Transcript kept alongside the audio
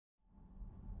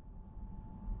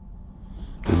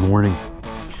Good morning.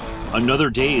 Another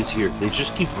day is here. They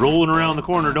just keep rolling around the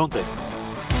corner, don't they?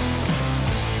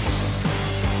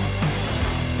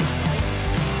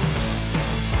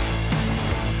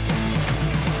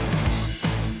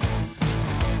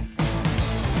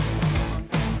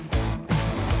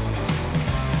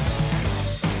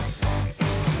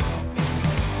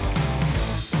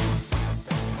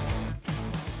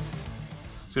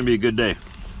 It's gonna be a good day.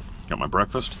 Got my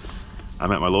breakfast.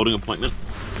 I'm at my loading appointment.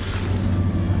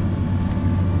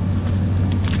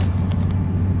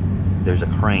 There's a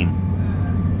crane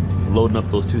loading up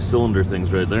those 2 cylinder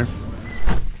things right there.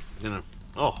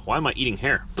 Oh, why am I eating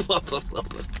hair? Why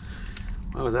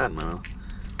was that in my mouth?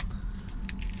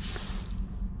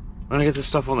 We're gonna get this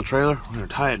stuff on the trailer. We're gonna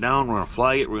tie it down. We're gonna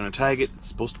flag it. We're gonna tag it. It's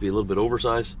supposed to be a little bit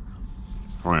oversized.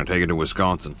 We're gonna take it to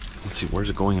Wisconsin. Let's see, where's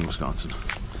it going in Wisconsin?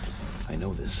 I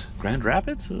know this. Grand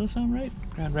Rapids? Does that sound right?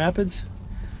 Grand Rapids?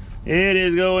 It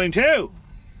is going to.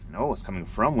 No, it's coming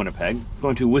from Winnipeg. It's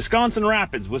going to Wisconsin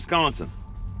Rapids, Wisconsin.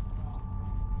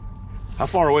 How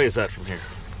far away is that from here?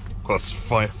 Let's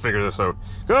figure this out.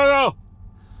 Google!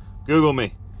 Google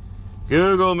me.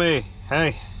 Google me.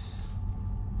 Hey.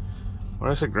 What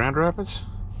did I say? Grand Rapids?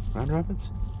 Grand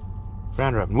Rapids?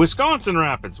 Grand Rapids. Wisconsin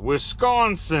Rapids.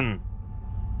 Wisconsin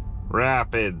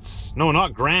Rapids. No,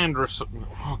 not Grand.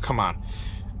 Oh, come on.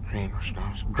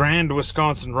 Grand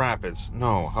Wisconsin Rapids.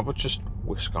 No, how about just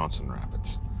Wisconsin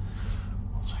Rapids?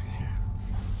 One second here.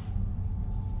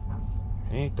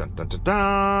 Okay, dun dun dun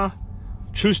dun.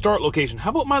 True start location.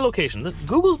 How about my location?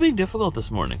 Google's being difficult this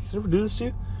morning. Does it ever do this to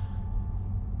you?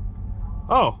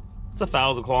 Oh, it's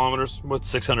 1,000 kilometers, about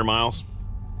 600 miles.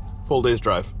 Full day's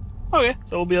drive. Okay,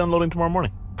 so we'll be unloading tomorrow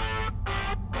morning.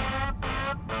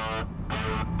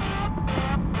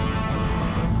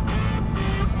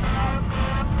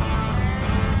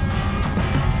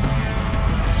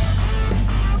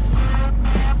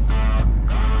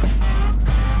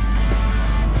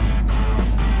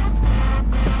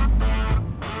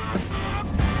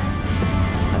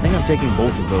 I'm taking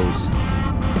both of those.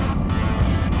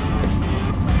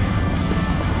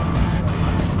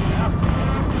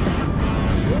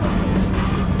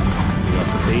 We got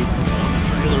the base on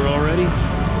the trailer already.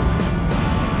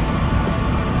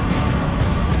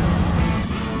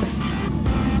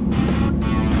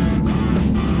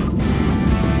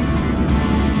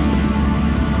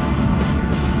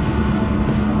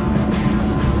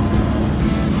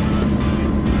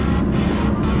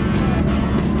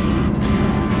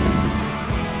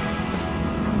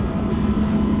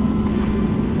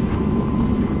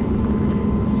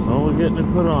 Getting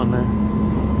it put on there.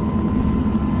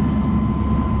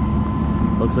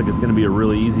 Looks like it's going to be a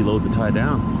really easy load to tie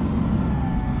down.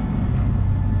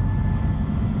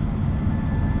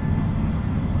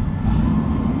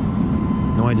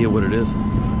 No idea what it is.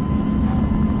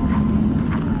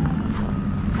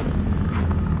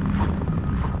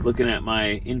 Looking at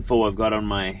my info I've got on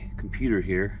my computer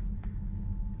here,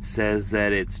 it says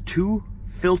that it's 2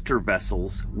 filter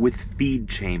vessels with feed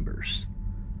chambers.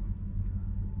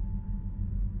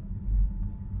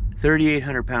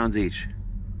 3,800 pounds each.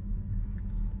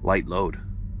 Light load.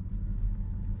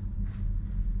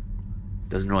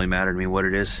 Doesn't really matter to me what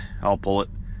it is. I'll pull it.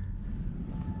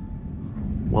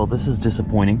 Well, this is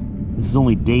disappointing. This is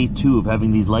only day 2 of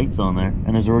having these lights on there,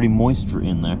 and there's already moisture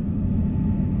in there.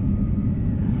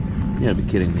 You gotta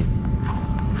be kidding me.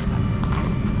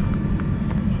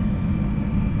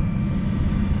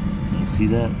 You see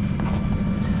that?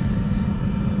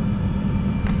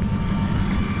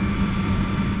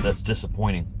 That's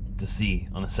disappointing to see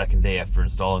on the second day after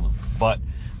installing them. But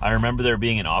I remember there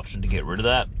being an option to get rid of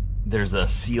that. There's a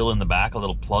seal in the back, a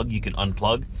little plug you can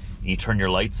unplug, and you turn your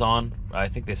lights on. I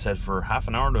think they said for half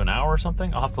an hour to an hour or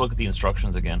something. I'll have to look at the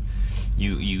instructions again.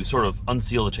 You sort of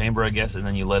unseal the chamber, I guess, and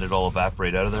then you let it all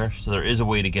evaporate out of there. So there is a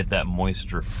way to get that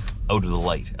moisture out of the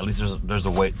light. At least there's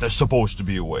a way. There's supposed to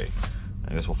be a way.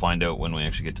 I guess we'll find out when we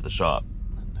actually get to the shop.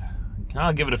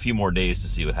 I'll give it a few more days to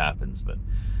see what happens, but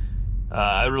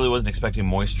I really wasn't expecting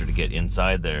moisture to get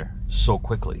inside there so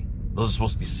quickly. Those are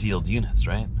supposed to be sealed units,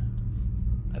 right?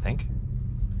 I think.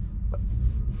 But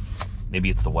maybe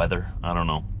it's the weather. I don't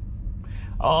know.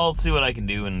 I'll see what I can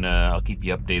do, and I'll keep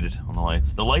you updated on the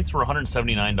lights. The lights were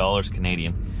 $179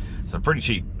 Canadian, so pretty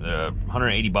cheap.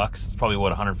 180 bucks. It's probably, what,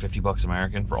 150 bucks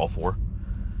American for all 4.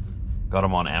 Got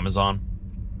them on Amazon,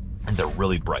 and they're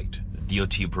really bright.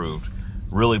 DOT approved.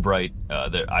 Really bright.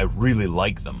 I really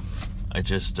like them. I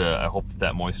just, I hope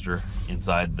that moisture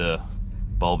inside the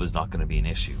bulb is not going to be an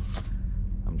issue.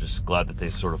 I'm just glad that they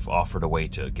sort of offered a way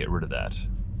to get rid of that,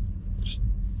 just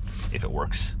if it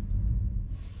works.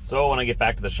 So when I get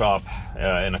back to the shop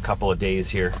in a couple of days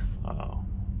here,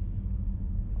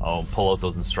 I'll pull out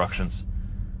those instructions.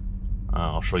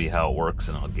 I'll show you how it works,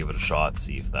 and I'll give it a shot,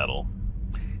 see if that'll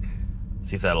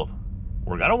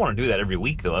work. I don't want to do that every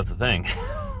week, though. That's the thing.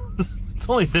 It's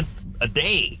only been a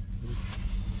day.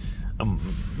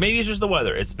 Maybe it's just the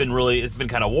weather. It's been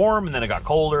kind of warm, and then it got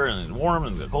colder, and then warm,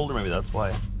 and it got colder. Maybe that's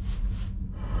why.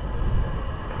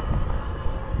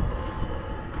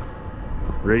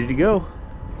 Ready to go.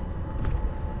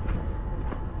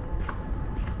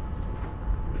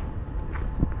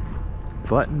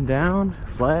 Button down,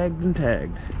 flagged and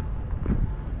tagged.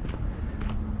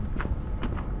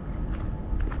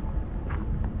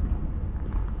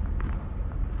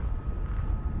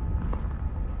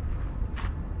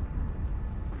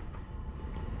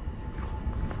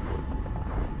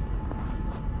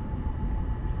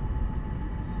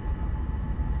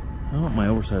 Oh, my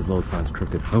oversized load sign's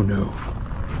crooked. Oh no.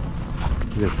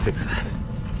 We gotta fix that.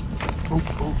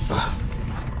 Oh.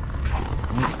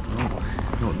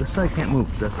 No, this side can't move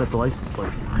because that's got the license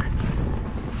plate.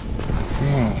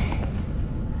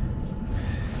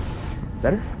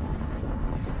 Better?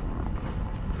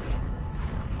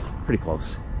 Pretty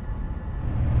close.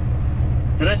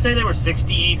 Did I say they were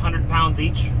 6,800 pounds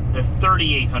each? They're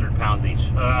 3,800 pounds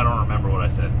each. I don't remember what I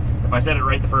said. If I said it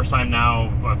right the first time,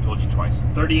 now I've told you twice.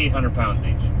 3,800 pounds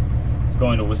each. It's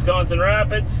going to Wisconsin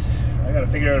Rapids. I gotta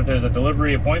figure out if there's a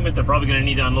delivery appointment. They're probably gonna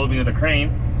need to unload me with a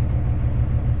crane.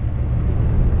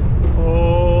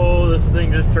 Oh, this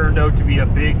thing just turned out to be a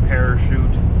big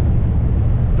parachute.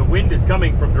 The wind is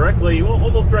coming from directly, well,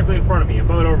 almost directly in front of me,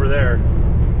 about over there.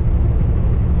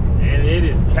 And it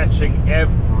is catching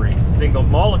every single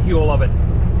molecule of it.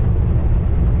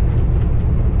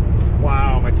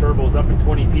 Wow, my turbo's up at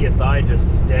 20 PSI, just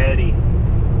steady.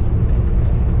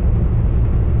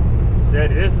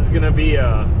 Steady. This is gonna be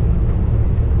a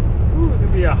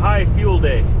high fuel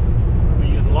day. We'll be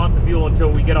using lots of fuel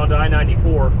until we get onto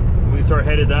I-94. We start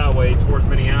headed that way towards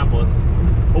Minneapolis.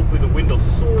 Hopefully the wind will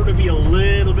sort of be a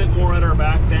little bit more at our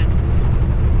back then.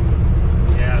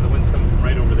 Yeah, the wind's coming from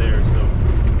right over there, so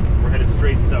we're headed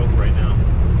straight south right now.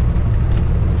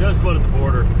 Just about at the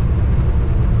border.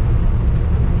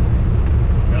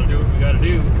 Gotta do what we gotta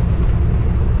do.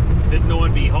 Didn't know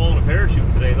I'd be hauling a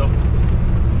parachute today, though.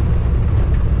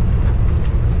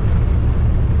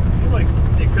 I feel like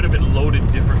it could have been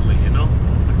loaded differently, you know?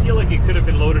 I feel like it could have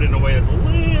been loaded in a way that's a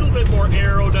little bit more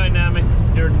aerodynamic,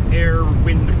 air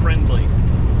wind friendly,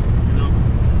 you know?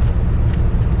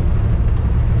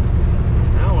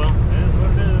 Oh well, that is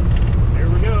what it is. Here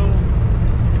we go.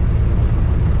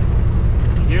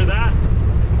 You hear that?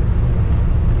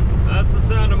 That's the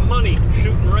sound of money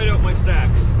shooting right out my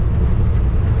stacks.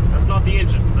 That's not the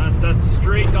engine. That's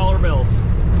straight dollar bills.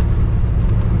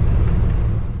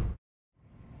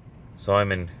 So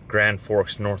I'm in Grand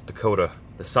Forks, North Dakota.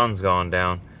 The sun's gone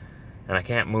down, and I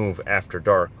can't move after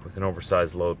dark with an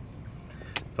oversized load.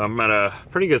 So I'm at a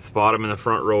pretty good spot. I'm in the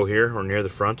front row here, or near the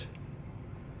front,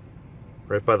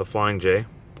 right by the Flying J.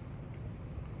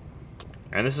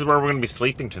 And this is where we're going to be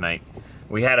sleeping tonight.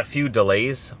 We had a few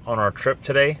delays on our trip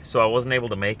today, so I wasn't able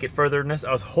to make it further than this.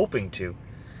 I was hoping to,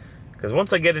 because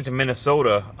once I get into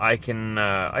Minnesota, I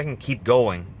can keep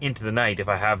going into the night if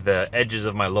I have the edges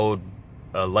of my load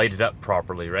lighted up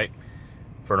properly, right?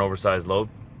 For an oversized load,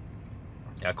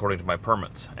 according to my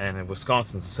permits. And in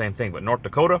Wisconsin's the same thing, but North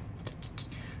Dakota,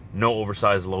 no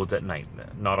oversized loads at night.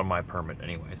 Not on my permit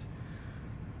anyways.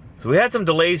 So we had some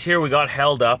delays here. We got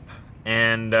held up,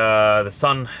 and the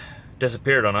sun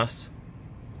disappeared on us,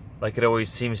 like it always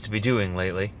seems to be doing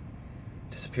lately.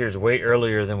 Disappears way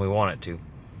earlier than we want it to.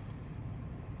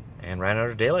 And ran out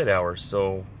of daylight hours,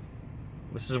 so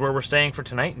this is where we're staying for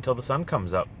tonight until the sun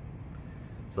comes up.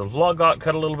 So the vlog got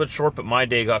cut a little bit short, but my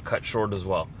day got cut short as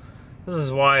well. This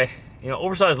is why, you know,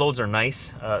 oversized loads are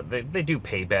nice. They do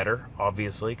pay better,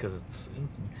 obviously, because it's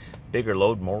bigger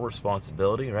load, more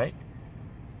responsibility, right?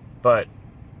 But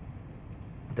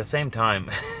at the same time,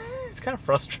 it's kind of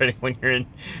frustrating when you're in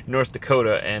North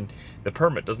Dakota and the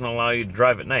permit doesn't allow you to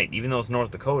drive at night, even though it's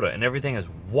North Dakota and everything is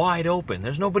wide open.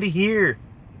 There's nobody here.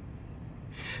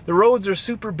 The roads are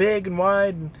super big and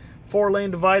wide and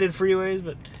 4-lane divided freeways,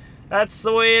 but that's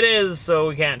the way it is, so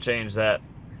we can't change that.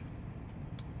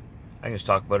 I can just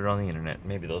talk about it on the internet.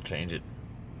 Maybe they'll change it.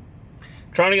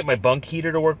 Trying to get my bunk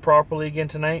heater to work properly again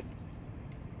tonight.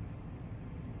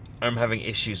 I'm having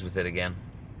issues with it again.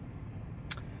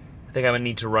 I think I'm going to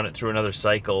need to run it through another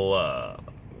cycle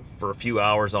for a few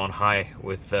hours on high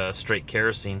with straight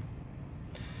kerosene.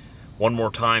 One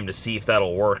more time to see if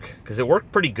that'll work. Because it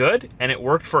worked pretty good, and it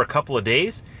worked for a couple of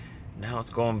days. Now it's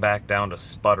going back down to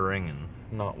sputtering and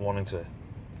not wanting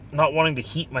to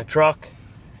heat my truck.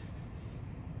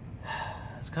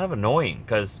 It's kind of annoying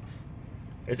because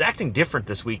it's acting different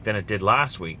this week than it did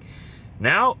last week.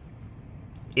 Now,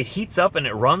 it heats up and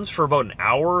it runs for about an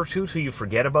hour or two till you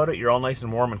forget about it. You're all nice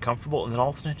and warm and comfortable, and then all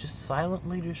of a sudden it just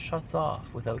silently just shuts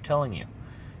off without telling you.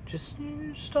 Just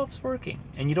stops working.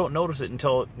 And you don't notice it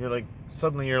until you're like,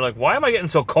 suddenly you're like, why am I getting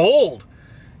so cold?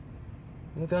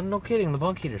 Look, no kidding, the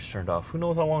bunk heater's turned off. Who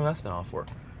knows how long that's been off for?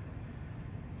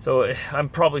 So I'm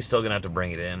probably still gonna have to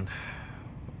bring it in.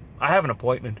 I have an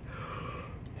appointment.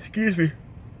 Excuse me.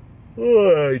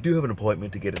 Oh, I do have an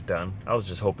appointment to get it done. I was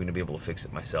just hoping to be able to fix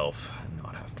it myself and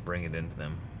not have to bring it into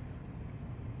them.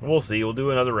 We'll see. We'll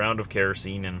do another round of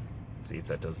kerosene and see if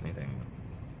that does anything.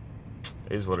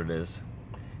 It is what it is.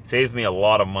 It saves me a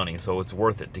lot of money, so it's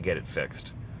worth it to get it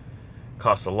fixed.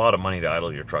 Costs a lot of money to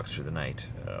idle your trucks through the night.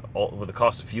 With the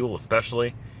cost of fuel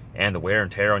especially, and the wear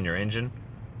and tear on your engine.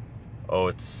 Oh,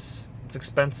 it's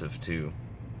expensive to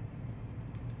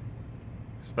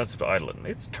idle it.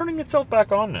 It's turning itself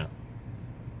back on now.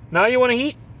 Now you want to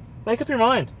heat? Make up your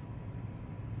mind.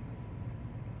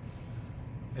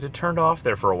 It had turned off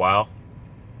there for a while.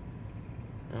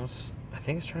 I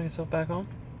think it's turning itself back on.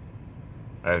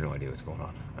 I have no idea what's going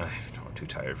on. I'm too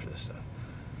tired for this stuff.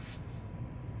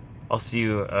 I'll see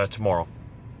you tomorrow.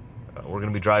 We're going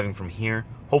to be driving from here,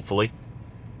 hopefully,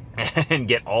 and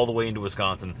get all the way into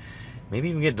Wisconsin. Maybe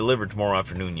even get delivered tomorrow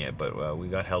afternoon yet, but we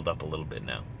got held up a little bit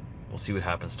now. We'll see what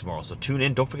happens tomorrow. So tune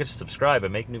in. Don't forget to subscribe. I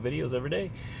make new videos every day.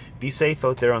 Be safe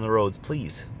out there on the roads,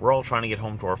 please. We're all trying to get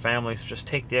home to our families. Just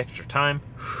take the extra time.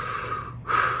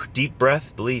 Deep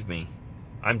breath. Believe me,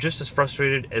 I'm just as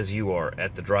frustrated as you are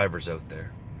at the drivers out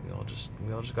there. We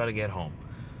all just got to get home.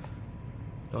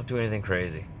 Don't do anything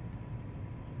crazy.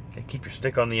 Okay, keep your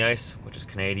stick on the ice, which is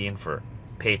Canadian for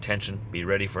pay attention, be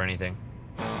ready for anything.